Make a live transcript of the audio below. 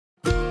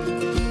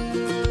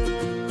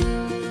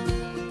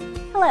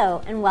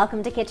Hello, and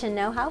welcome to Kitchen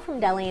Know-How from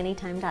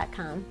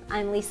DeliAnytime.com.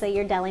 I'm Lisa,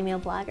 your deli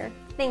meal blogger.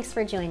 Thanks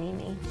for joining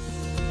me.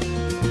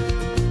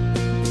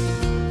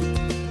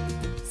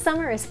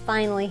 Summer is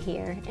finally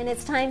here, and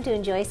it's time to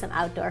enjoy some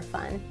outdoor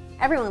fun.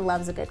 Everyone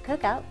loves a good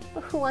cookout,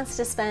 but who wants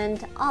to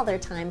spend all their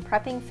time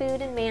prepping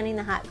food and manning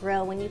the hot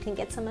grill when you can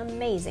get some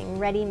amazing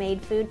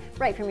ready-made food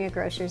right from your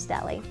grocer's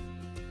deli?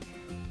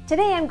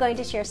 Today I'm going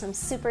to share some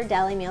super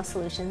deli meal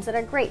solutions that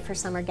are great for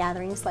summer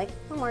gatherings like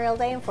Memorial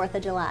Day and 4th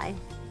of July.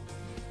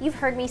 You've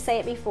heard me say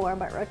it before,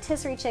 but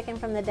rotisserie chicken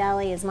from the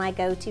deli is my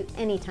go-to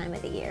any time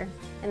of the year.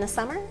 In the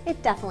summer,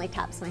 it definitely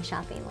tops my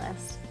shopping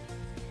list.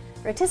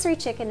 Rotisserie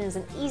chicken is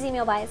an easy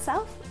meal by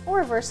itself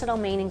or a versatile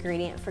main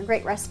ingredient for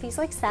great recipes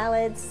like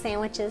salads,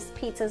 sandwiches,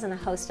 pizzas, and a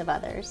host of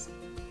others.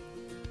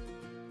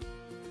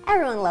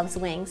 Everyone loves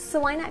wings,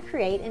 so why not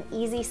create an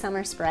easy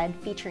summer spread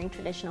featuring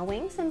traditional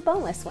wings and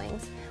boneless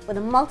wings with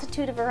a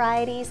multitude of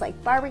varieties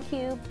like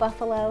barbecue,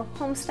 buffalo,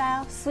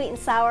 homestyle, sweet and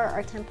sour,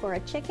 or tempura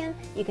chicken.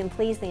 You can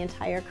please the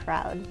entire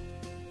crowd.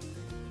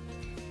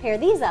 Pair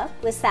these up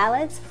with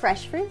salads,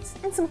 fresh fruits,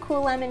 and some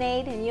cool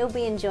lemonade, and you'll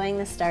be enjoying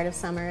the start of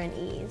summer in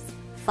ease.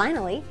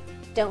 Finally,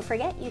 don't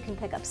forget you can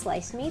pick up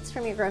sliced meats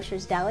from your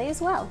grocer's deli as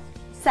well.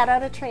 Set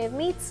out a tray of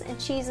meats and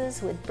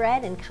cheeses with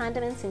bread and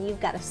condiments, and you've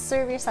got a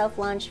serve yourself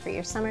lunch for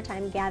your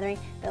summertime gathering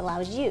that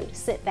allows you to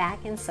sit back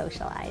and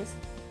socialize.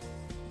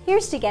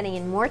 Here's to getting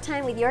in more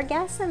time with your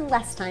guests and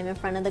less time in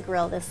front of the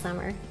grill this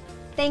summer.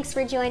 Thanks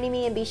for joining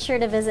me, and be sure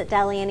to visit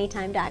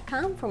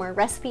DeliAnytime.com for more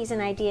recipes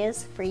and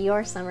ideas for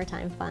your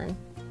summertime fun.